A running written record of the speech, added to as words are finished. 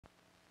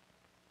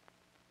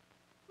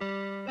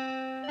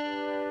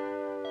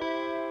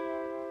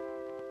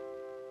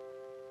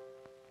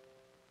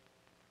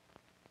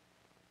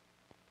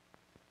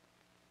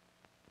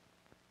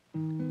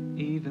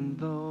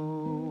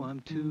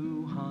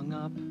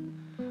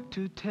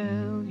to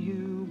tell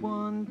you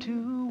 1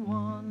 to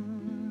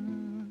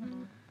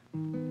 1.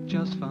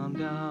 Just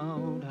found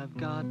out I've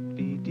got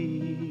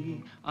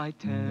VD. I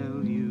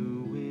tell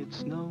you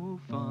it's no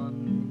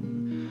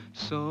fun.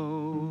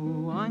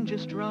 So I'm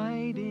just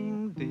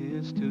writing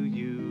this to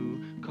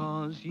you,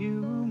 'cause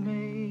you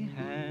may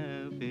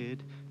have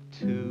it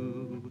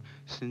too,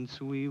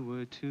 since we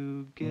were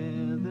together.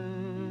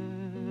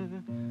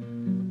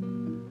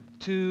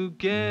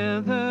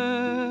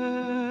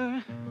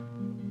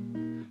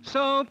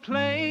 So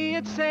play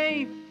it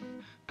safe,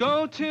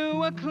 go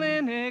to a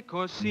clinic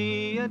or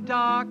see a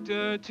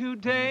doctor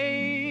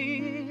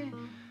today.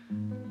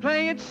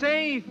 Play it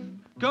safe,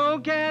 go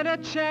get a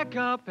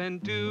checkup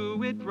and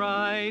do it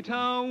right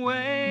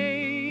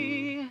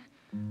away.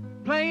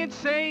 Play it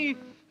safe,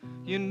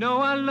 you know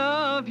I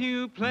love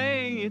you,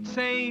 play it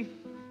safe.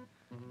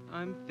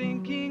 I'm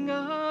thinking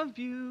of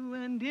you,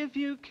 and if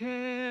you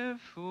care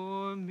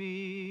for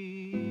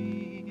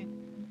me,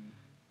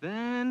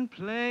 then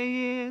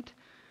play it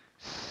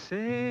safe.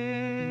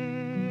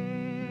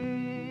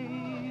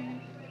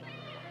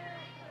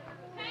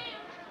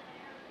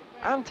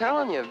 I'm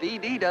telling you,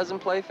 VD doesn't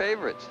play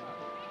favorites.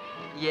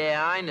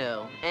 Yeah, I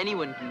know.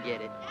 Anyone can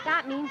get it.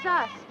 That means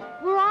us.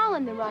 We're all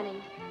in the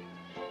running.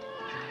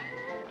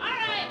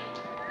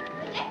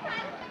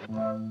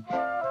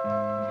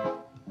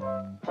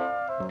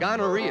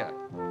 Gonorrhea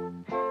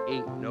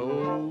ain't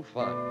no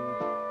fun.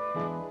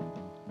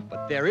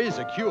 But there is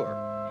a cure.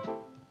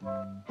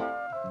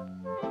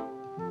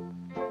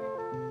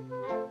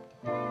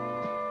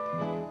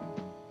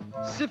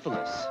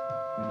 Syphilis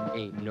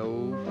ain't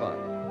no fun.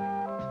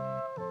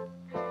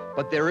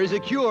 But there is a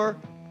cure.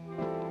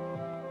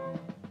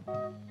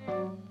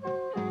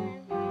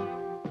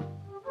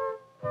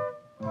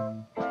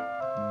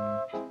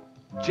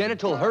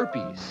 Genital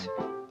herpes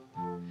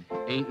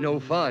ain't no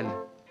fun.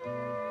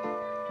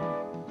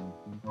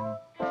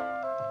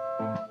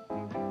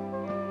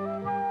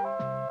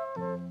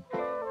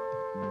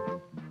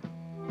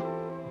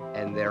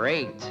 And there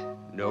ain't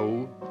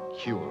no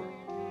cure.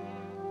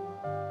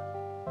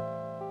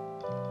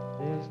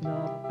 There's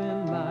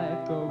nothing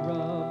like a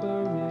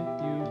rubber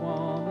if you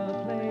wanna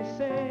play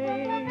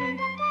safe.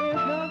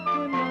 There's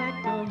nothing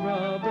like a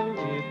rubber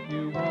if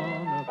you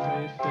wanna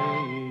play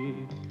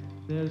safe.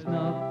 There's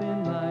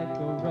nothing like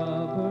a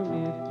rubber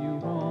if you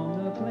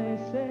wanna play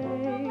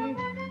safe.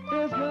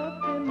 There's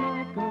nothing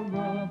like a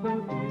rubber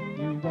if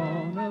you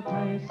wanna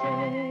play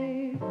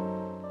safe.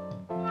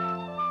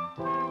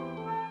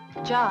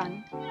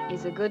 John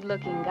is a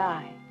good-looking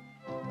guy,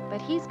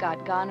 but he's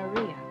got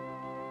gonorrhea.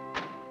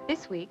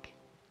 This week,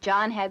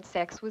 John had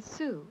sex with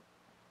Sue.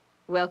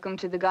 Welcome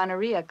to the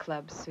Gonorrhea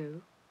Club,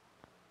 Sue.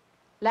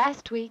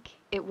 Last week,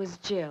 it was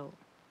Jill,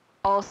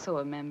 also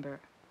a member.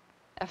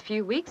 A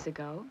few weeks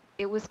ago,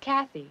 it was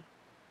Kathy.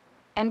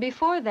 And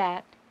before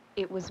that,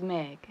 it was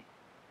Meg.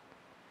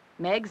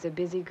 Meg's a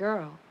busy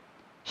girl.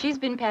 She's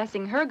been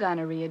passing her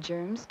gonorrhea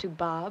germs to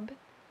Bob,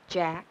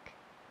 Jack,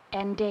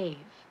 and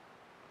Dave.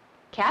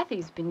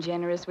 Kathy's been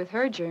generous with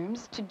her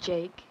germs to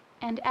Jake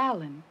and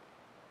Alan,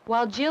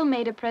 while Jill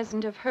made a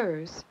present of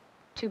hers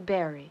to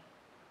Barry.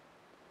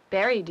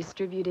 Barry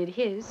distributed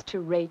his to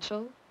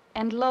Rachel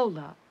and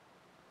Lola.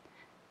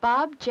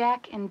 Bob,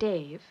 Jack, and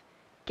Dave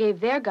gave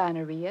their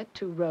gonorrhea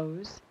to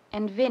Rose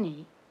and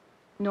Vinny,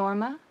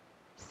 Norma,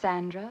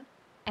 Sandra,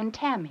 and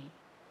Tammy,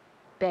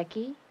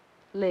 Becky,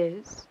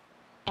 Liz,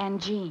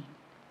 and Jean.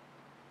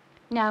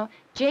 Now,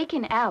 Jake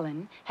and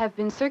Alan have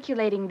been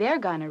circulating their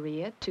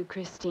gonorrhea to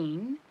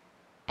Christine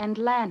and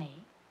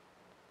Lanny,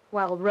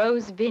 while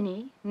Rose,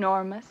 Vinny,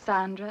 Norma,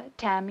 Sandra,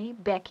 Tammy,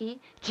 Becky,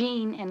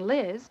 Jean, and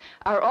Liz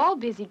are all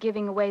busy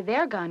giving away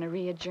their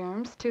gonorrhea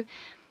germs to...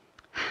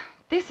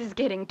 This is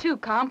getting too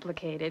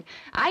complicated.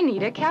 I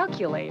need a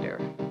calculator.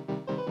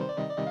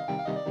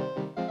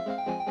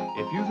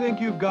 If you think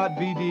you've got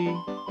VD,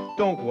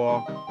 don't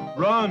walk.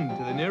 Run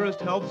to the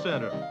nearest health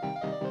center.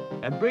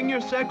 And bring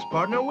your sex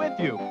partner with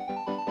you.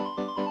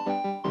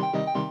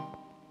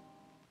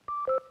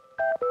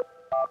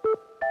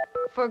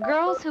 For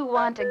girls who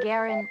want a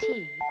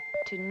guarantee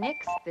to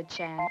nix the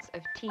chance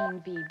of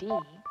teen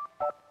VD,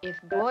 if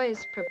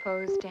boys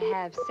propose to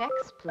have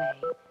sex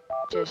play,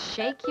 just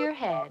shake your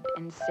head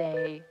and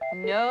say,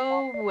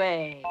 no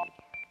way.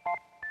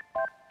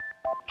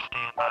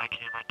 Stand by,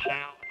 camera 2.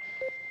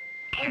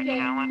 Cue Okay,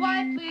 talent,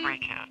 quiet, please.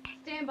 recount.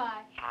 Stand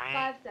by. 3,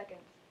 5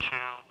 seconds. 2,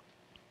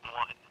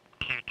 1.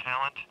 Cue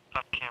talent,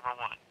 up camera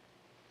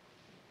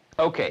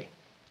 1. Okay,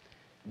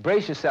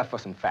 brace yourself for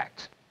some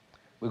facts.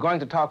 We're going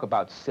to talk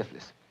about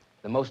syphilis,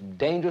 the most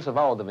dangerous of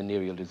all the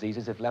venereal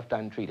diseases if left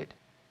untreated.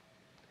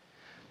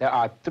 There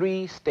are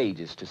 3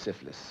 stages to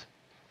syphilis,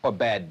 or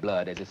bad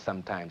blood as it's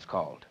sometimes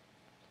called.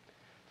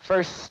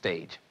 First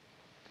stage,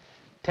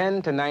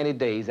 10 to 90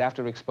 days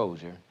after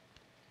exposure,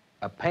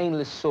 a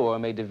painless sore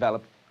may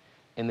develop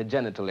in the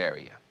genital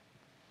area.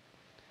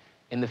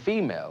 In the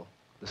female,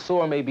 the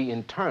sore may be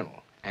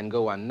internal and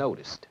go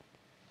unnoticed.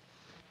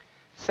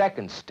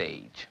 Second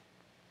stage,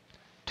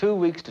 2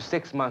 weeks to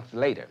 6 months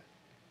later,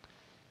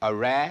 a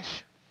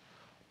rash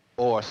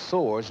or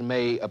sores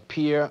may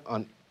appear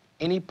on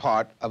any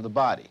part of the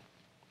body.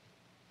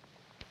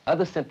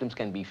 Other symptoms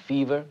can be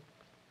fever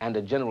and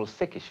a general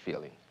sickish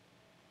feeling.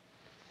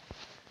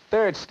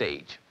 Third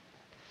stage,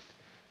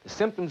 the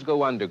symptoms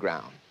go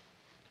underground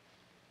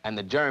and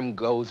the germ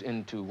goes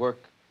into work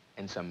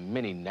in some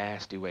many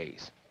nasty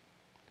ways.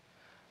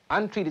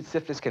 Untreated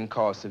syphilis can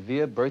cause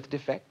severe birth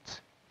defects,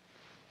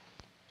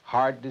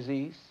 heart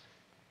disease,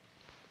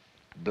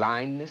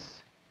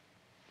 blindness,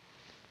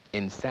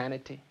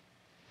 insanity,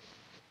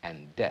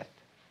 and death.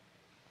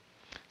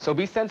 So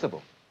be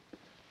sensible.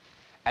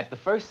 At the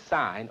first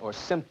sign or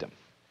symptom,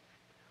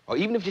 or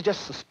even if you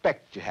just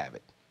suspect you have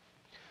it,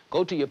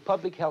 go to your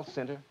public health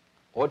center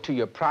or to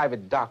your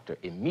private doctor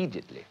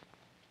immediately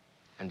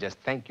and just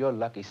thank your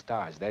lucky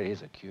stars there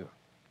is a cure.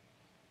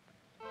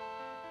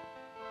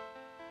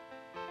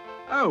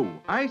 Oh,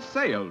 I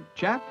say, old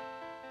chap,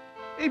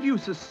 if you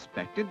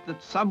suspected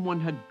that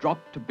someone had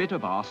dropped a bit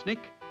of arsenic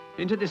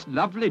into this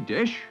lovely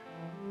dish,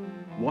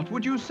 what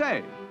would you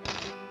say?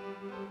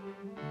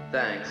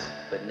 Thanks,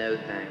 but no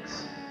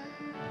thanks.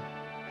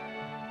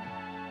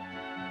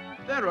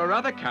 There are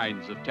other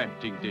kinds of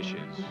tempting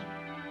dishes.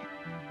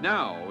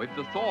 Now, if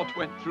the thought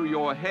went through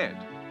your head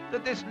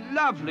that this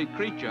lovely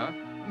creature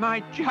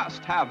might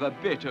just have a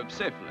bit of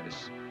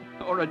syphilis,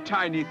 or a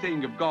tiny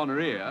thing of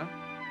gonorrhea,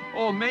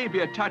 or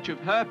maybe a touch of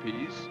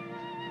herpes,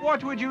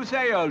 what would you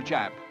say, old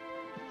chap?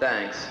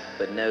 Thanks,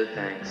 but no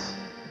thanks.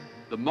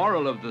 The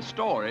moral of the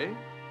story,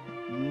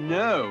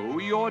 know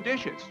your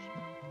dishes.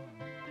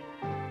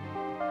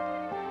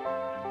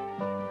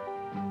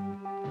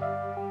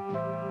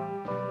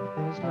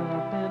 There's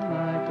nothing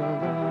like a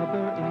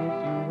rubber if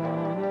you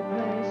wanna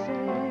play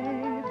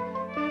safe.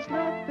 There's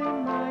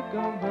nothing like a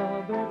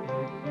rubber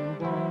if you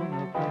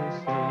wanna play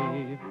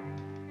safe.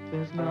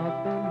 There's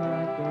nothing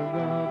like a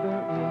rubber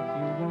if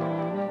you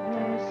wanna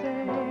play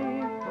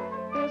safe.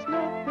 There's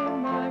nothing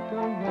like a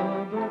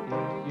rubber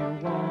if you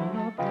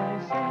wanna play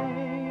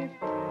safe.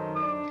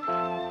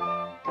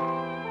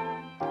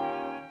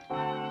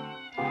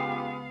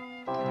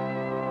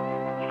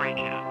 Three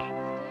count.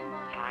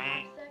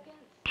 3,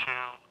 2,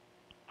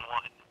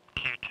 1.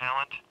 Cue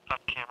talent,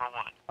 up camera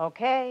 1.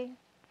 Okay,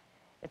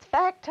 it's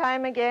fact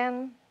time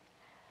again.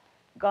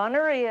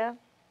 Gonorrhea,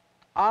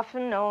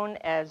 often known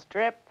as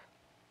drip,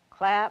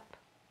 clap,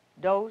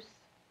 dose,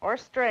 or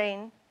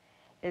strain,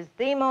 is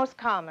the most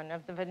common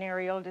of the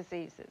venereal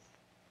diseases.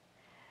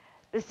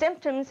 The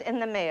symptoms in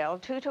the male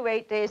 2 to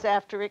 8 days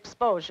after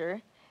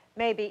exposure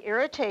may be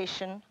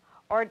irritation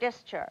or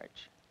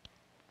discharge.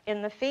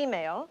 In the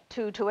female,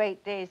 2 to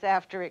 8 days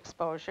after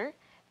exposure,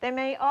 they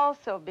may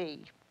also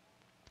be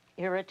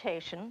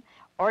irritation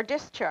or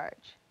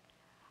discharge.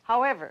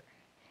 However,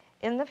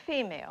 in the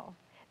female,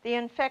 the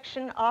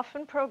infection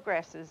often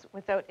progresses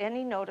without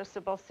any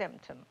noticeable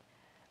symptom.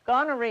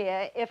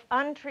 Gonorrhea, if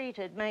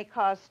untreated, may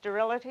cause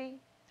sterility,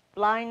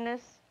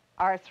 blindness,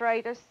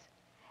 arthritis,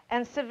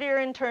 and severe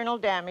internal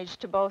damage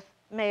to both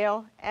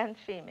male and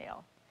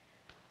female.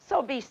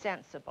 So be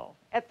sensible.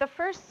 At the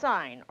first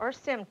sign or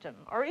symptom,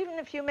 or even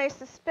if you may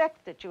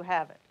suspect that you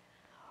have it,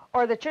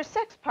 or that your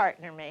sex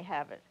partner may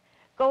have it,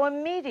 go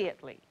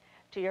immediately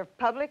to your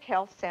public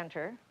health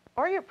center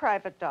or your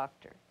private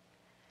doctor.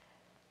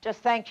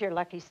 Just thank your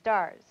lucky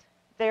stars.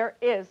 There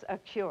is a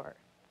cure.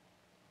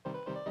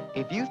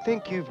 If you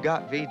think you've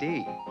got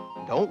VD,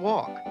 don't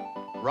walk.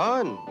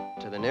 Run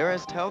to the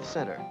nearest health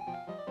center.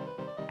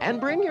 And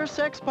bring your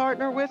sex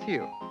partner with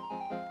you.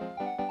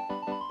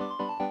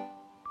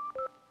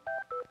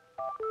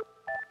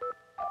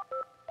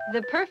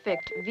 The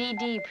perfect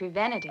VD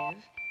preventative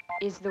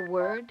is the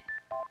word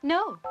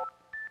no.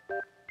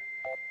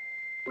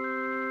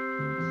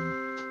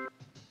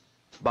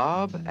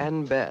 Bob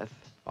and Beth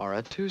are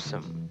a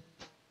twosome.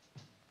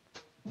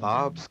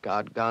 Bob's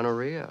got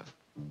gonorrhea.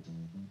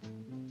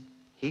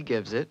 He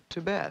gives it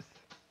to Beth.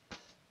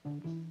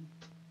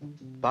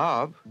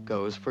 Bob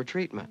goes for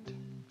treatment.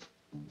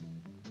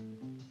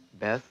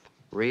 Beth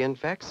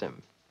reinfects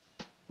him.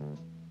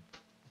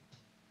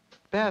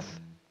 Beth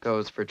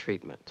goes for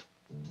treatment.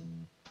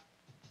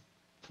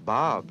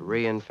 Bob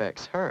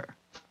reinfects her.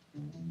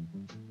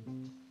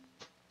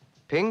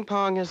 Ping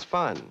pong is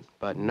fun,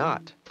 but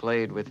not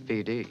played with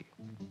VD.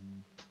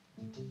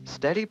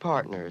 Steady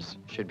partners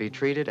should be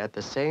treated at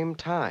the same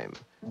time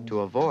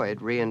to avoid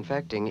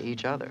reinfecting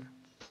each other.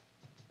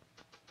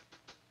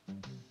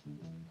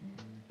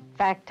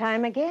 Fact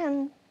time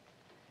again.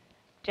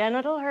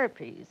 Genital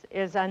herpes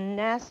is a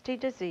nasty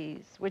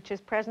disease which is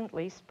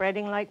presently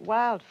spreading like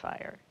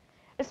wildfire,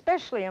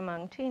 especially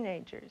among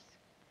teenagers.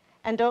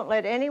 And don't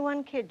let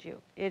anyone kid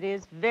you, it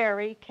is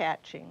very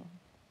catching.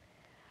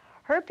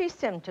 Herpes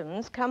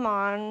symptoms come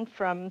on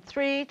from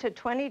 3 to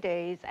 20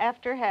 days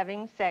after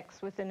having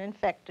sex with an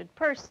infected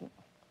person.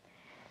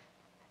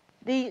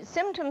 The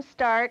symptoms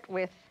start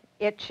with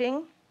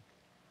itching,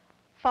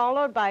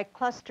 followed by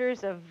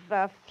clusters of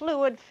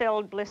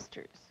fluid-filled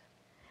blisters.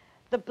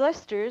 The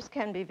blisters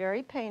can be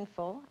very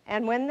painful,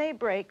 and when they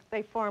break,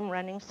 they form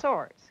running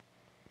sores.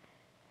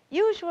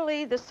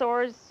 Usually, the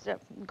sores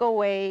go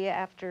away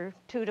after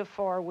 2 to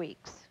 4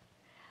 weeks.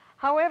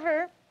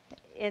 However,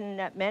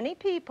 in many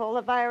people,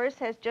 the virus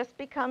has just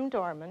become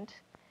dormant,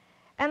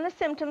 and the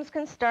symptoms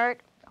can start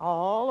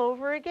all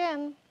over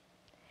again.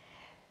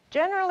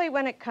 Generally,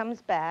 when it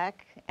comes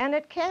back, and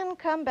it can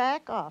come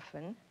back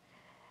often,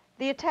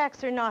 the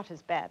attacks are not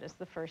as bad as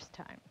the first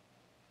time.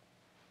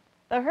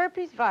 The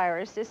herpes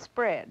virus is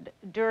spread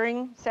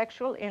during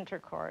sexual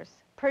intercourse,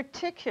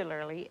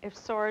 particularly if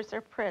sores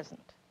are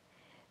present.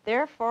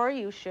 Therefore,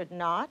 you should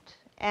not,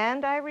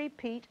 and I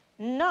repeat,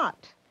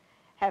 not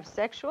have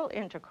sexual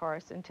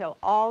intercourse until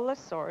all the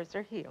sores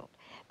are healed.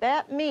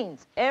 That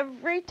means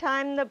every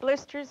time the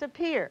blisters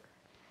appear,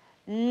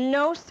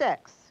 no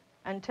sex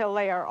until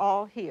they are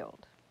all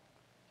healed.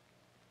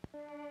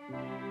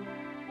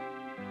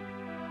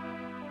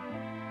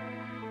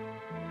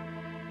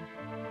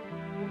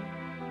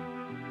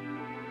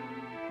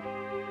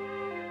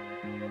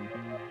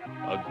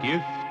 A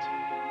gift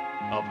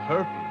of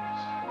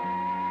herpes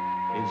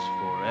is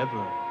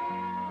forever.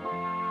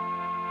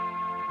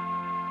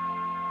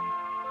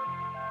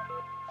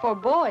 For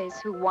boys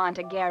who want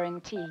a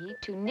guarantee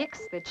to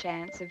nix the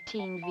chance of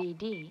teen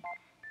VD,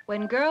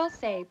 when girls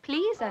say,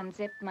 please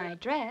unzip my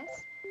dress,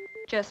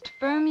 just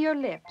firm your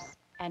lips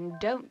and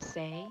don't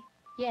say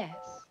yes.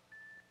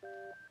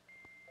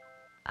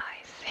 I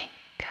think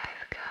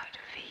I've got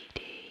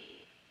VD.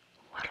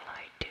 What'll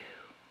I do?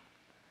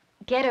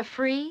 Get a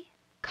free,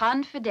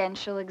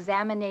 confidential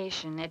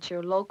examination at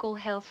your local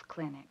health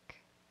clinic.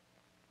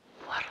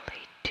 What'll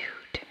they do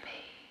to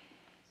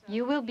me?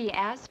 You will be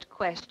asked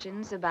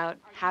questions about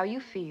how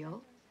you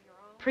feel,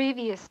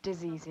 previous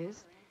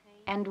diseases,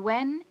 and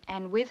when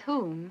and with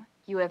whom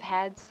you have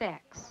had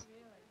sex.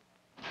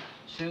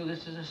 Sue,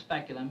 this is a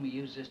speculum. We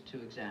use this to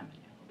examine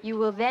you. You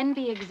will then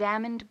be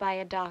examined by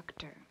a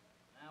doctor.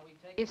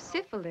 If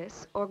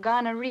syphilis or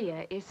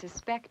gonorrhea is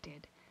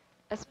suspected,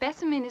 a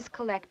specimen is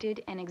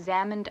collected and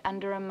examined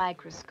under a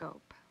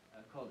microscope.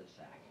 A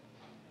cul-de-sac.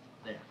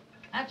 There.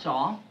 That's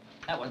all.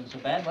 That wasn't so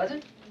bad, was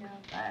it? No.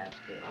 That's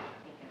good.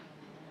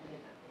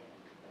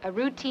 A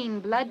routine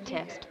blood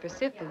test for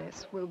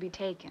syphilis will be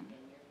taken.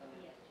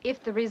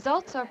 If the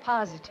results are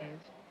positive,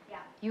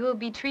 you will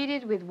be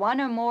treated with 1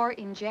 or more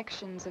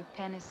injections of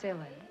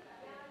penicillin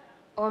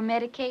or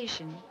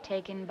medication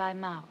taken by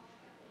mouth.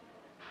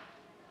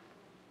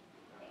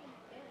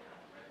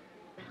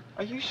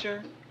 Are you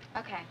sure?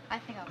 Okay, I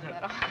think I'll do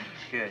that all.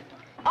 Good.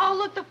 Oh,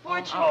 look, the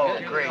fortune Oh,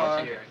 cookies. great.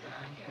 Yeah.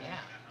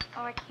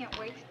 Oh, I can't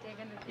wait to dig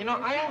into You know,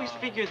 I always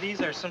figure these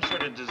are some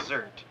sort of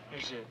dessert.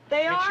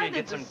 They Make are sure you the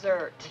get some-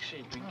 dessert. Make sure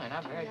you drink. Oh,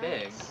 not very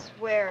big.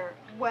 Swear.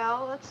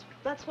 Well,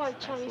 that's why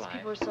Chinese life.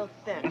 people are so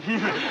thin.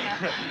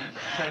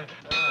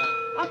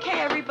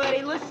 Okay,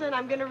 everybody, listen.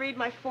 I'm going to read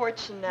my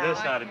fortune now. This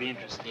ought to be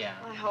interesting. Yeah.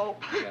 I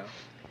hope. Yeah.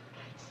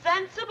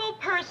 Sensible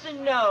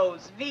person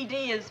knows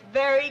VD is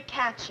very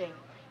catching.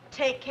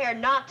 Take care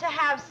not to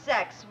have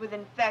sex with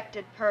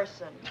infected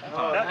person.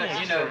 Oh,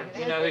 you know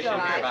who should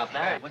care about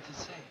that. What's it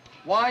say?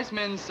 Wise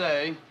men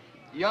say,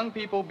 young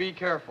people be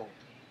careful.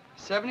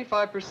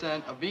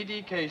 75% of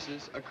VD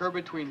cases occur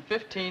between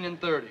 15 and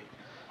 30.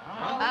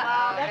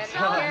 That's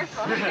not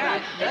careful.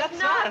 That's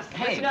not.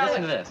 Hey,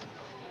 listen to this.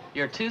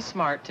 You're too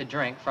smart to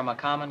drink from a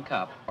common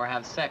cup or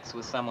have sex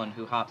with someone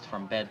who hops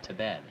from bed to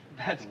bed.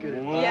 That's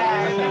good.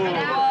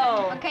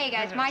 Whoa. Okay,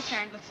 guys, my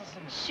turn.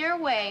 Sure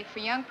way for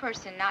young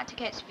person not to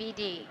catch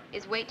VD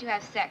is wait to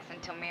have sex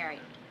until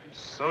married.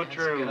 So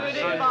true. Good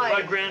So, advice.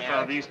 my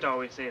grandfather used to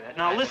always say that.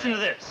 Now listen to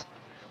this.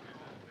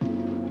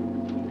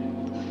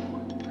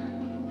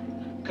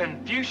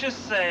 Confucius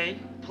say,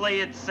 play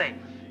it safe.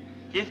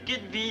 If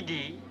get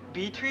VD,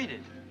 be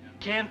treated.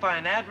 Can't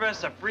find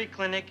address, a free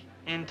clinic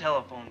in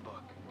telephone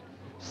book.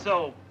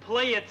 So,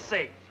 play it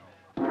safe.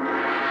 Play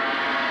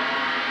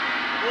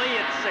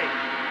it safe.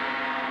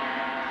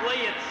 Play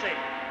it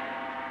safe.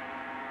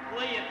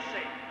 Play it